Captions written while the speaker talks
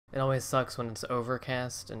It always sucks when it's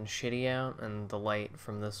overcast and shitty out and the light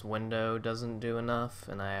from this window doesn't do enough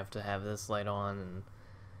and I have to have this light on and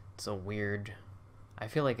it's a weird... I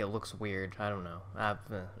feel like it looks weird. I don't know.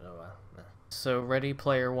 So Ready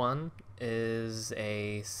Player One is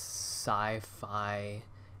a sci-fi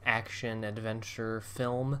action adventure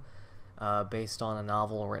film based on a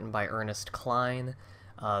novel written by Ernest Cline.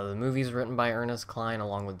 The movie's written by Ernest Cline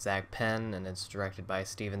along with Zach Penn, and it's directed by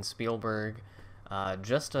Steven Spielberg.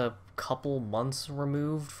 Just a couple months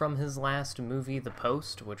removed from his last movie, The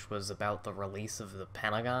Post, which was about the release of the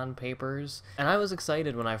Pentagon Papers. And I was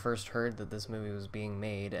excited when I first heard that this movie was being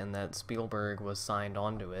made and that Spielberg was signed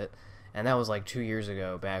onto it. And that was like 2 years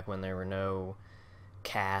ago, back when there were no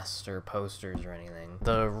cast or posters or anything.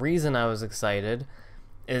 The reason I was excited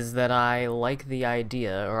is that I liked the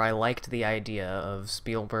idea of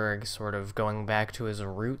Spielberg sort of going back to his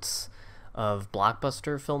roots of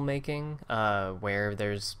blockbuster filmmaking, where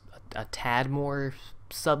there's a tad more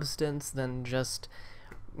substance than just,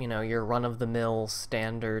 you know, your run-of-the-mill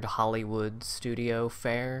standard Hollywood studio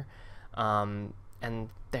fare. And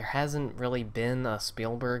there hasn't really been a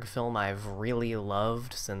Spielberg film I've really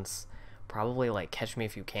loved since probably like Catch Me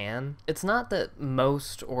If You Can. It's not that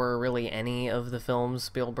most or really any of the films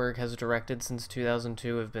Spielberg has directed since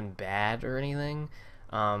 2002 have been bad or anything.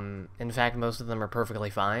 In fact, most of them are perfectly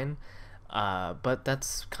fine. But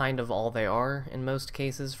that's kind of all they are in most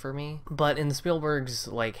cases for me. But in Spielberg's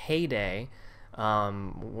like heyday,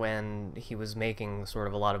 when he was making sort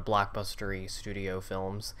of a lot of blockbustery studio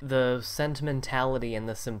films, the sentimentality and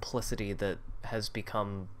the simplicity that has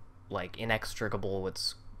become like inextricable with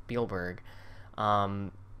Spielberg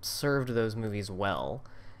served those movies well.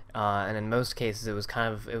 And in most cases it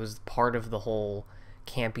was part of the whole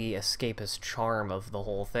campy escapist charm of the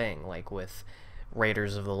whole thing, like with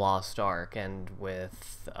Raiders of the Lost Ark and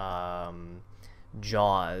with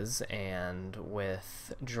Jaws and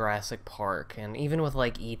with Jurassic Park and even with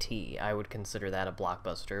like E.T. I would consider that a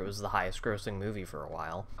blockbuster. It was the highest grossing movie for a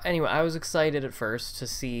while. Anyway, I was excited at first to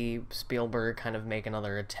see Spielberg kind of make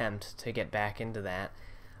another attempt to get back into that.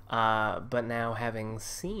 But now having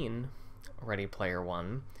seen Ready Player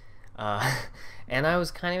One, and I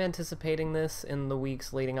was kind of anticipating this in the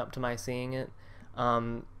weeks leading up to my seeing it,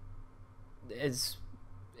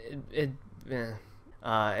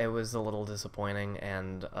 it was a little disappointing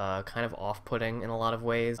and kind of off-putting in a lot of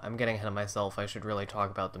ways. I'm getting ahead of myself. I should really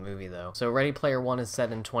talk about the movie, though. So Ready Player One is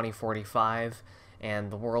set in 2045,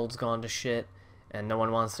 and the world's gone to shit, and no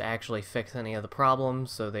one wants to actually fix any of the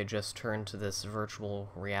problems, so they just turn to this virtual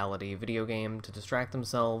reality video game to distract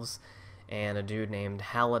themselves, and a dude named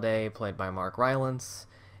Halliday, played by Mark Rylance,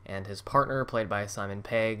 and his partner, played by Simon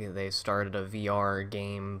Pegg, they started a VR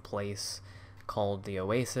game place called the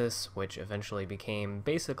Oasis, which eventually became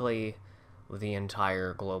basically the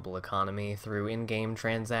entire global economy through in-game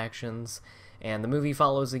transactions. And the movie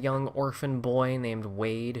follows a young orphan boy named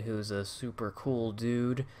Wade, who's a super cool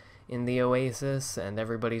dude in the Oasis, and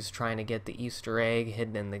everybody's trying to get the Easter egg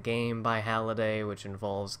hidden in the game by Halliday, which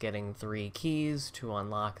involves getting 3 keys to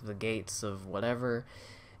unlock the gates of whatever,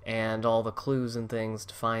 and all the clues and things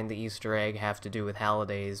to find the Easter egg have to do with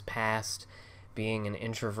Halliday's past, being an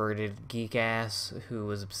introverted geek-ass who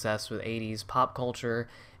was obsessed with 80s pop culture,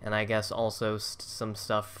 and I guess also some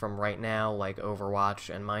stuff from right now, like Overwatch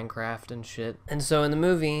and Minecraft and shit. And so in the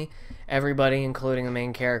movie, everybody, including the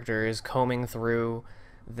main character, is combing through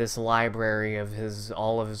this library of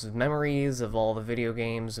all of his memories of all the video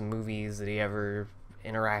games and movies that he ever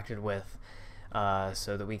interacted with,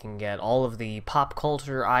 so that we can get all of the pop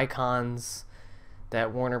culture icons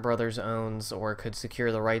that Warner Brothers owns or could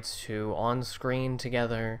secure the rights to on screen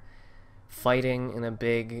together, fighting in a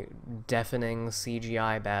big, deafening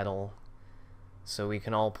CGI battle, so we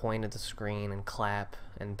can all point at the screen and clap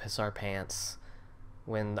and piss our pants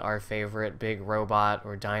when our favorite big robot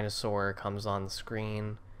or dinosaur comes on the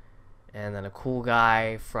screen, and then a cool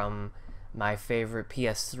guy from my favorite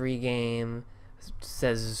PS3 game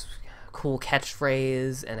says a cool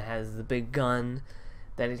catchphrase and has the big gun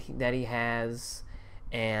that he has,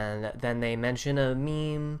 and then they mention a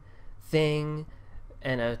meme thing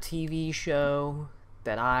and a TV show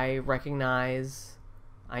that I recognize.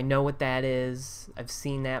 I know what that is. I've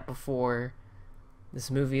seen that before.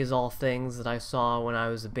 This movie is all things that I saw when I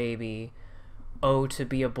was a baby. Oh, to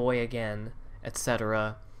be a boy again,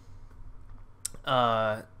 etc.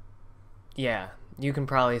 Yeah, you can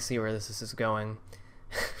probably see where this is going.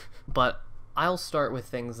 But I'll start with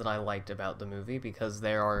things that I liked about the movie, because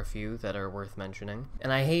there are a few that are worth mentioning.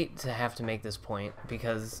 And I hate to have to make this point,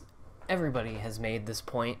 because Everybody has made this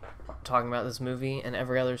point talking about this movie and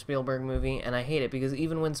every other Spielberg movie, and I hate it because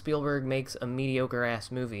even when Spielberg makes a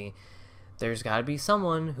mediocre-ass movie, there's gotta be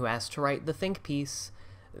someone who has to write the think piece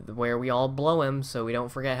where we all blow him so we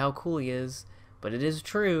don't forget how cool he is. But it is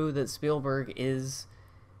true that Spielberg is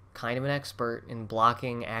kind of an expert in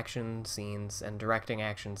blocking action scenes and directing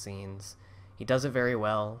action scenes. He does it very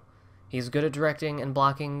well. He's good at directing and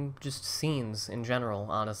blocking just scenes in general,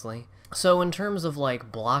 honestly. So in terms of,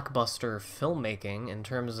 like, blockbuster filmmaking, in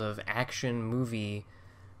terms of action movie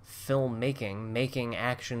filmmaking, making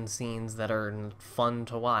action scenes that are fun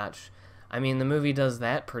to watch, I mean, the movie does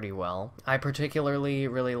that pretty well. I particularly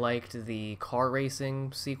really liked the car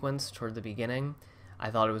racing sequence toward the beginning.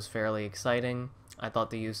 I thought it was fairly exciting. I thought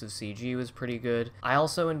the use of CG was pretty good. I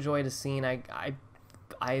also enjoyed a scene,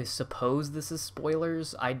 I suppose this is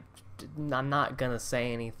spoilers, I'm not gonna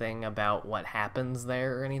say anything about what happens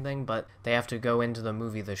there or anything, but they have to go into the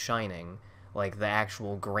movie The Shining, like the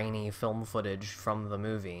actual grainy film footage from the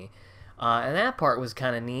movie. And that part was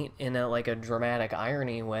kind of neat in a dramatic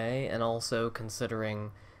irony way, and also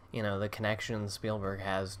considering, you know, the connection Spielberg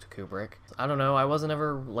has to Kubrick. I don't know, I wasn't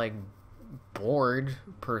ever, like, bored,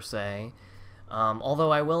 per se.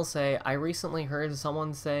 Although I will say, I recently heard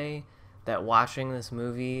someone say that watching this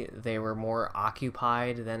movie, they were more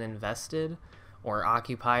occupied than invested, or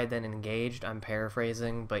occupied than engaged. I'm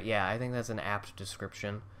paraphrasing, but yeah, I think that's an apt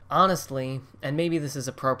description. Honestly, and maybe this is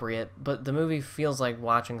appropriate, but the movie feels like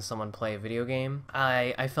watching someone play a video game.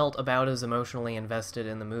 I felt about as emotionally invested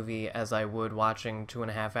in the movie as I would watching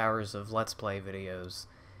 2.5 hours of Let's Play videos.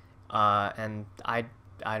 And I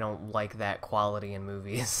don't like that quality in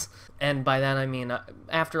movies. And by that I mean,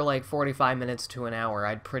 after like 45 minutes to an hour,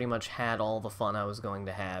 I'd pretty much had all the fun I was going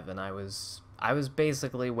to have, and I was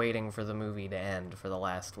basically waiting for the movie to end for the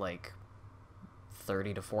last, like,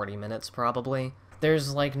 30 to 40 minutes, probably.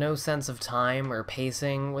 There's, like, no sense of time or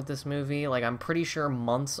pacing with this movie. Like, I'm pretty sure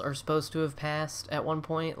months are supposed to have passed at one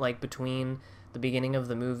point, like, between the beginning of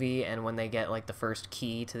the movie and when they get, like, the first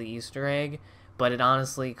key to the Easter egg. But it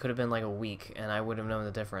honestly could have been like a week, and I would have known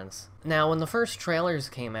the difference. Now, when the first trailers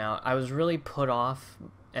came out, I was really put off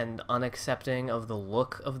and unaccepting of the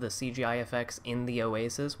look of the CGI effects in the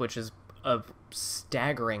Oasis, which is a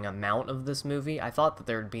staggering amount of this movie. I thought that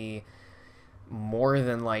there'd be more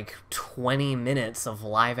than, like, 20 minutes of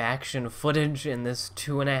live-action footage in this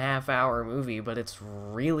 2.5-hour movie, but it's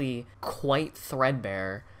really quite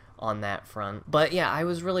threadbare on that front. But yeah, I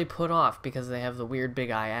was really put off because they have the weird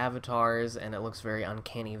big eye avatars and it looks very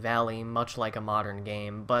Uncanny Valley, much like a modern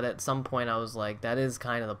game. But at some point I was like, that is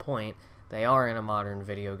kind of the point. They are in a modern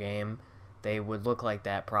video game. They would look like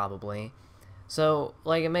that probably. So,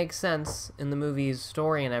 like, it makes sense in the movie's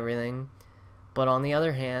story and everything. But on the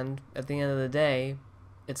other hand, at the end of the day,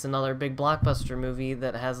 it's another big blockbuster movie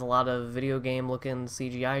that has a lot of video game looking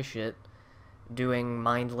CGI shit, doing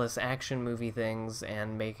mindless action movie things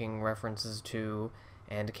and making references to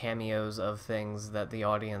and cameos of things that the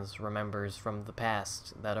audience remembers from the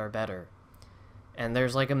past that are better. And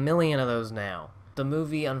there's like a million of those now. The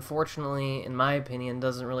movie, unfortunately, in my opinion,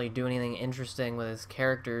 doesn't really do anything interesting with its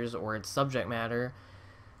characters or its subject matter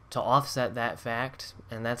to offset that fact,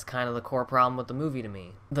 and that's kind of the core problem with the movie to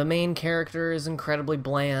me. The main character is incredibly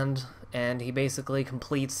bland, and he basically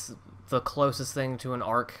completes the closest thing to an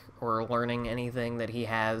arc or learning anything that he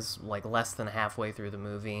has, like, less than halfway through the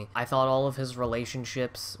movie. I thought all of his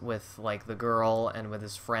relationships with, like, the girl and with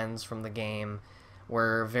his friends from the game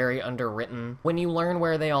were very underwritten. When you learn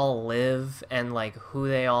where they all live and, like, who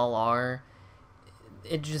they all are,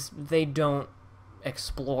 they don't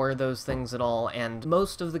explore those things at all, and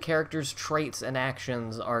most of the characters' traits and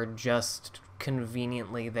actions are just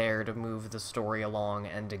conveniently there to move the story along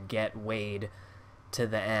and to get Wade to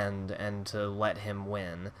the end and to let him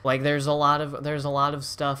win. Like, there's a lot of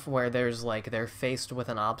stuff where there's, like, they're faced with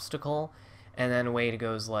an obstacle and then Wade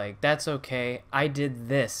goes like, that's okay, I did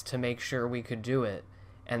this to make sure we could do it,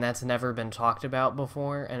 and that's never been talked about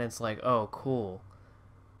before, and it's like, oh, cool,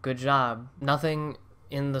 good job. Nothing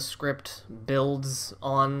in the script builds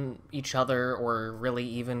on each other or really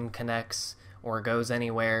even connects or goes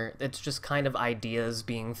anywhere. It's just kind of ideas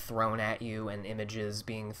being thrown at you and images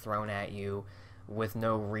being thrown at you with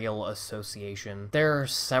no real association. There are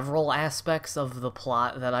several aspects of the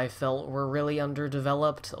plot that I felt were really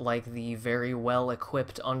underdeveloped, like the very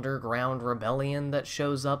well-equipped underground rebellion that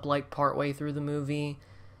shows up like partway through the movie.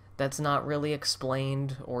 That's not really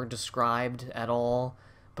explained or described at all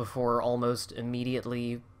before almost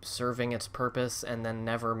immediately serving its purpose and then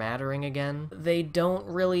never mattering again. They don't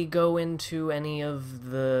really go into any of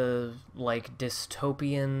the, like,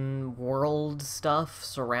 dystopian world stuff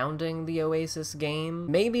surrounding the Oasis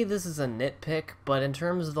game. Maybe this is a nitpick, but in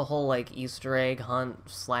terms of the whole, like, Easter egg hunt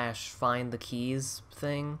slash find the keys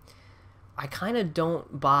thing, I kind of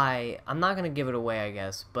don't buy... I'm not going to give it away, I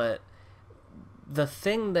guess, but the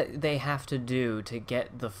thing that they have to do to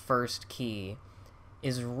get the first key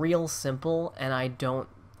is real simple, and I don't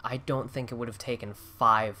think it would have taken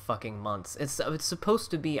 5 fucking months. It's supposed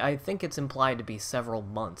to be, I think it's implied to be several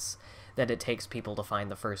months that it takes people to find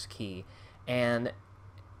the first key. And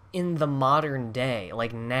in the modern day,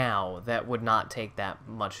 like now, that would not take that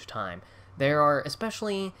much time. There are,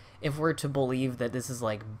 especially if we're to believe that this is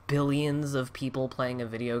like billions of people playing a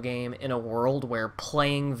video game in a world where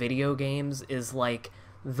playing video games is like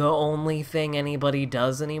the only thing anybody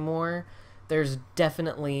does anymore, there's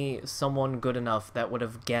definitely someone good enough that would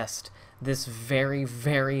have guessed this very,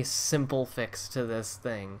 very simple fix to this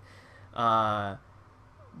thing,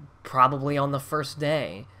 probably on the first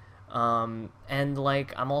day. And,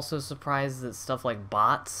 like, I'm also surprised that stuff like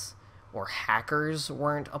bots or hackers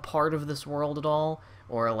weren't a part of this world at all,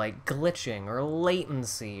 or, like, glitching or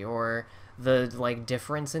latency, or the, like,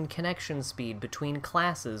 difference in connection speed between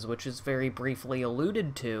classes, which is very briefly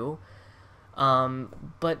alluded to.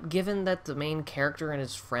 But given that the main character and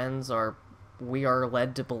his friends are, we are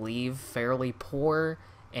led to believe, fairly poor,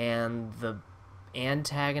 and the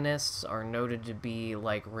antagonists are noted to be,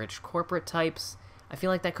 like, rich corporate types, I feel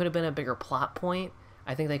like that could have been a bigger plot point.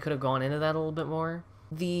 I think they could have gone into that a little bit more.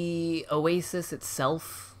 The Oasis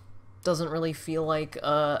itself doesn't really feel like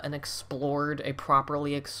a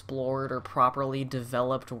properly explored or properly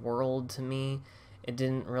developed world to me. It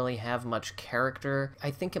didn't really have much character.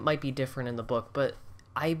 I think it might be different in the book, but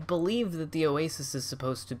I believe that the Oasis is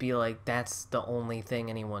supposed to be like, that's the only thing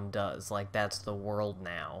anyone does. Like, that's the world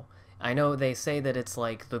now. I know they say that it's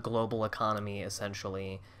like the global economy,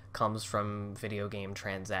 essentially, comes from video game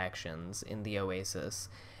transactions in the Oasis.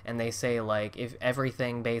 And they say, like, if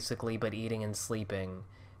everything basically but eating and sleeping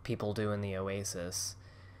people do in the Oasis.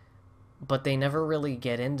 But they never really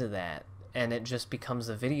get into that. And it just becomes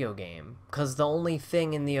a video game. Because the only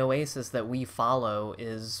thing in the Oasis that we follow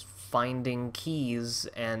is finding keys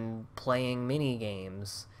and playing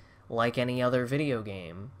mini-games like any other video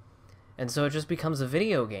game. And so it just becomes a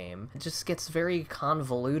video game. It just gets very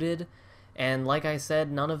convoluted, and like I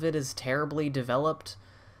said, none of it is terribly developed,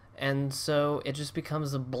 and so it just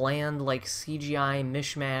becomes a bland, like, CGI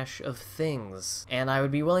mishmash of things. And I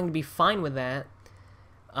would be willing to be fine with that,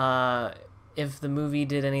 if the movie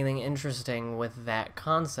did anything interesting with that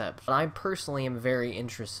concept. But I personally am very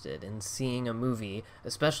interested in seeing a movie,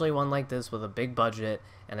 especially one like this with a big budget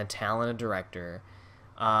and a talented director,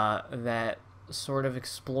 that sort of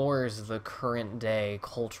explores the current day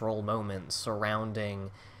cultural moments surrounding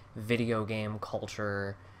video game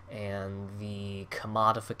culture and the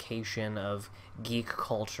commodification of geek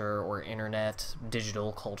culture or internet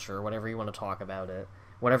digital culture, whatever you want to talk about it,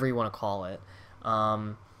 whatever you want to call it,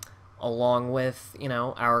 along with, you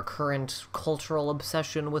know, our current cultural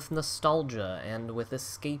obsession with nostalgia and with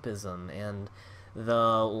escapism and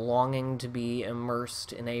the longing to be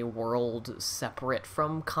immersed in a world separate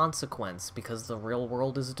from consequence because the real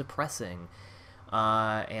world is depressing,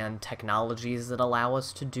 and technologies that allow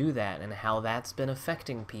us to do that, and how that's been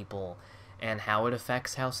affecting people, and how it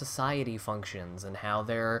affects how society functions, and how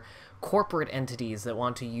there are corporate entities that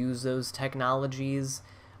want to use those technologies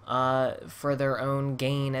for their own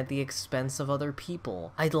gain at the expense of other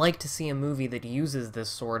people. I'd like to see a movie that uses this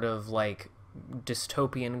sort of, like,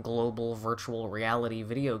 dystopian global virtual reality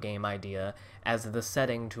video game idea as the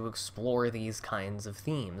setting to explore these kinds of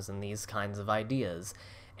themes and these kinds of ideas.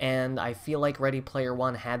 And I feel like Ready Player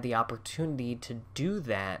One had the opportunity to do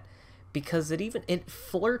that, because it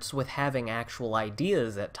flirts with having actual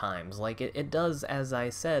ideas at times. Like, it does, as I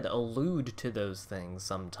said, allude to those things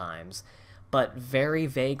sometimes, but very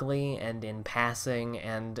vaguely and in passing,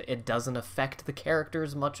 and it doesn't affect the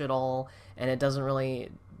characters much at all, and it doesn't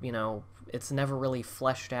really, you know, it's never really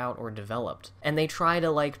fleshed out or developed. And they try to,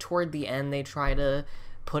 like, toward the end, they try to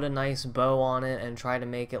put a nice bow on it and try to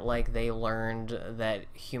make it like they learned that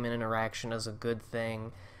human interaction is a good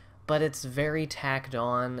thing, but it's very tacked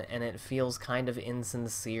on, and it feels kind of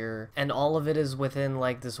insincere, and all of it is within,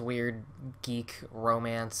 like, this weird geek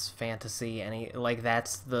romance fantasy, and like,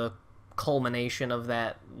 that's the culmination of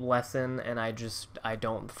that lesson, and I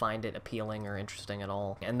don't find it appealing or interesting at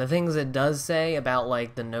all. And the things it does say about,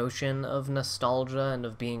 like, the notion of nostalgia and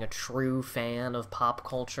of being a true fan of pop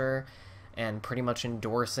culture and pretty much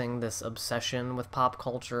endorsing this obsession with pop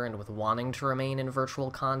culture and with wanting to remain in virtual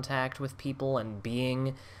contact with people and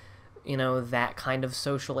being, you know, that kind of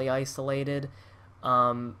socially isolated.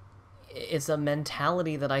 It's a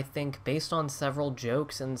mentality that I think, based on several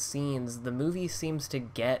jokes and scenes, the movie seems to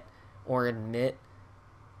get or admit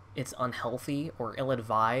it's unhealthy or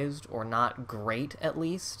ill-advised or not great, at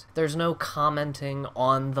least. There's no commenting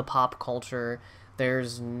on the pop culture.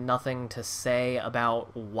 There's nothing to say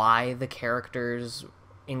about why the characters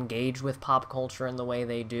engage with pop culture in the way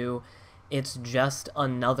they do. It's just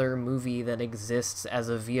another movie that exists as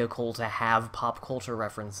a vehicle to have pop culture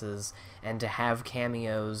references and to have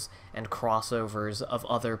cameos and crossovers of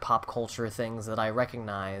other pop culture things that I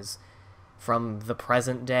recognize from the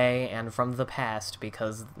present day and from the past,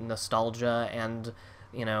 because nostalgia and,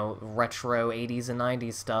 you know, retro 80s and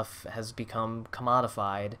 90s stuff has become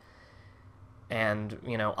commodified and,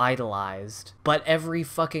 you know, idolized. But every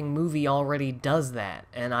fucking movie already does that,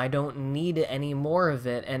 and I don't need any more of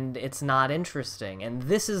it, and it's not interesting. And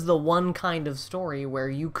this is the one kind of story where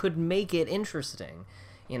you could make it interesting,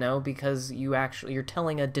 you know, because you're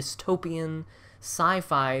telling a dystopian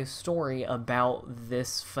sci-fi story about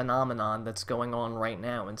this phenomenon that's going on right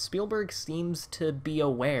now. And Spielberg seems to be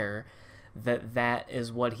aware that that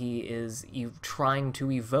is what he is trying to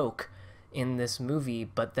evoke in this movie,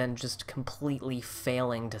 but then just completely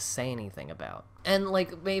failing to say anything about. And,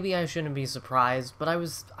 like, maybe I shouldn't be surprised, but I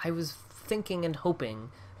was thinking and hoping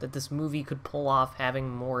that this movie could pull off having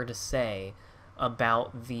more to say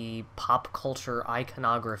about the pop culture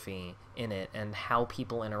iconography in it and how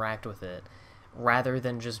people interact with it, rather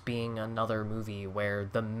than just being another movie where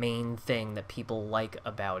the main thing that people like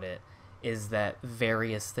about it is that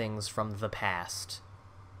various things from the past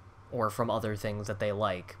or from other things that they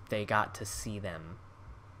like, they got to see them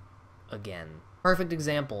again. Perfect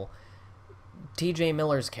example, TJ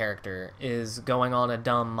Miller's character is going on a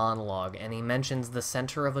dumb monologue, and he mentions the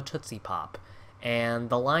center of a Tootsie Pop, and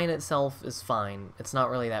the line itself is fine. It's not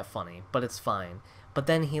really that funny, but it's fine. But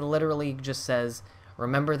then he literally just says,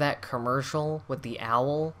 "Remember that commercial with the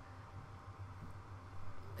owl?"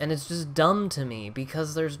 And it's just dumb to me,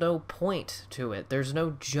 because there's no point to it. There's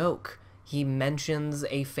no joke. He mentions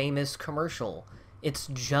a famous commercial. It's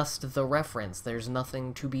just the reference. There's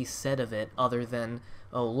nothing to be said of it other than,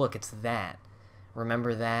 oh, look, it's that.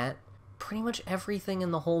 Remember that? Pretty much everything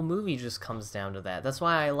in the whole movie just comes down to that. That's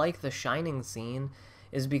why I like the Shining scene,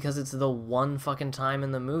 is because it's the one fucking time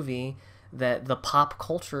in the movie that the pop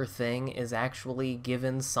culture thing is actually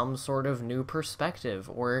given some sort of new perspective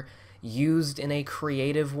or used in a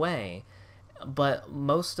creative way. But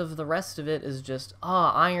most of the rest of it is just,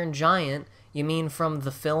 Iron Giant? You mean from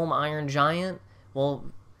the film Iron Giant? Well,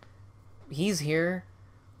 he's here.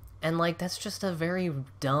 And, like, that's just a very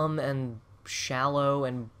dumb and shallow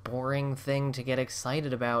and boring thing to get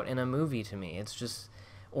excited about in a movie to me. It's just,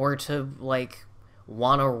 or to, like,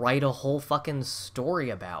 want to write a whole fucking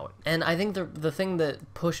story about. And I think the thing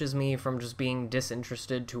that pushes me from just being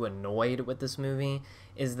disinterested to annoyed with this movie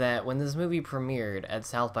is that when this movie premiered at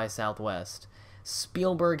South by Southwest,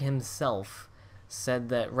 Spielberg himself said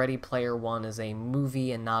that Ready Player One is a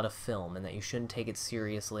movie and not a film, and that you shouldn't take it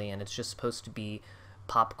seriously, and it's just supposed to be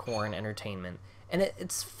popcorn entertainment. And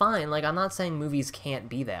it's fine, like, I'm not saying movies can't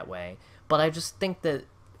be that way, but I just think that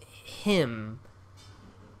him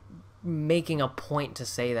making a point to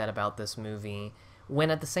say that about this movie, when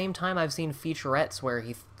at the same time I've seen featurettes where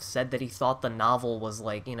he said that he thought the novel was,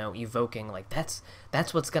 like, you know, evoking, like, that's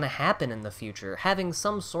what's gonna happen in the future, having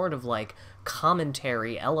some sort of, like,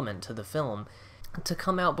 commentary element to the film, to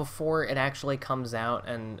come out before it actually comes out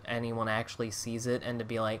and anyone actually sees it, and to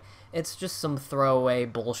be like, it's just some throwaway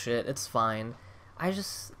bullshit, it's fine.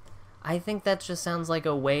 I think that just sounds like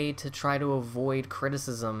a way to try to avoid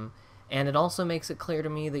criticism, and it also makes it clear to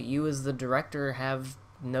me that you as the director have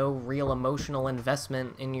no real emotional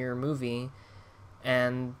investment in your movie,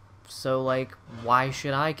 and so, like, why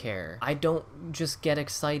should I care? I don't just get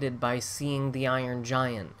excited by seeing the Iron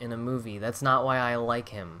Giant in a movie. That's not why I like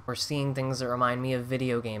him. Or seeing things that remind me of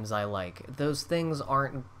video games I like. Those things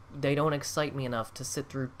they don't excite me enough to sit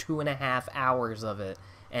through 2.5 hours of it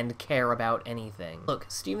and care about anything. Look,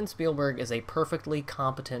 Steven Spielberg is a perfectly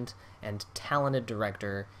competent and talented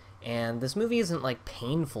director, and this movie isn't, like,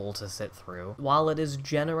 painful to sit through. While it is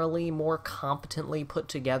generally more competently put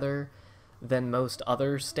together than most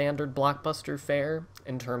other standard blockbuster fare,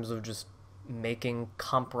 in terms of just making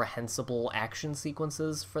comprehensible action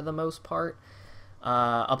sequences for the most part,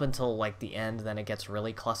 up until, like, the end, then it gets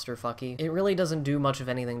really clusterfucky. It really doesn't do much of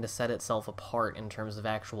anything to set itself apart in terms of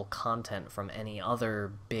actual content from any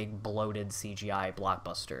other big, bloated CGI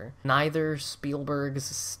blockbuster. Neither Spielberg's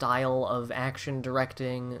style of action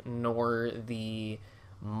directing, nor the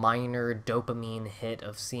minor dopamine hit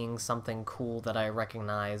of seeing something cool that I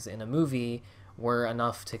recognize in a movie were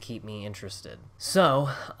enough to keep me interested. So,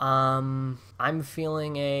 I'm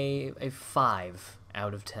feeling a 5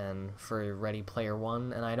 out of 10 for Ready Player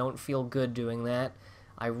One, and I don't feel good doing that.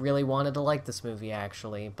 I really wanted to like this movie,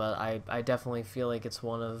 actually, but I definitely feel like it's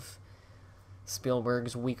one of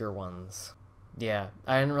Spielberg's weaker ones. Yeah,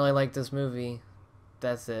 I didn't really like this movie.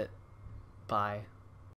 That's it. Bye.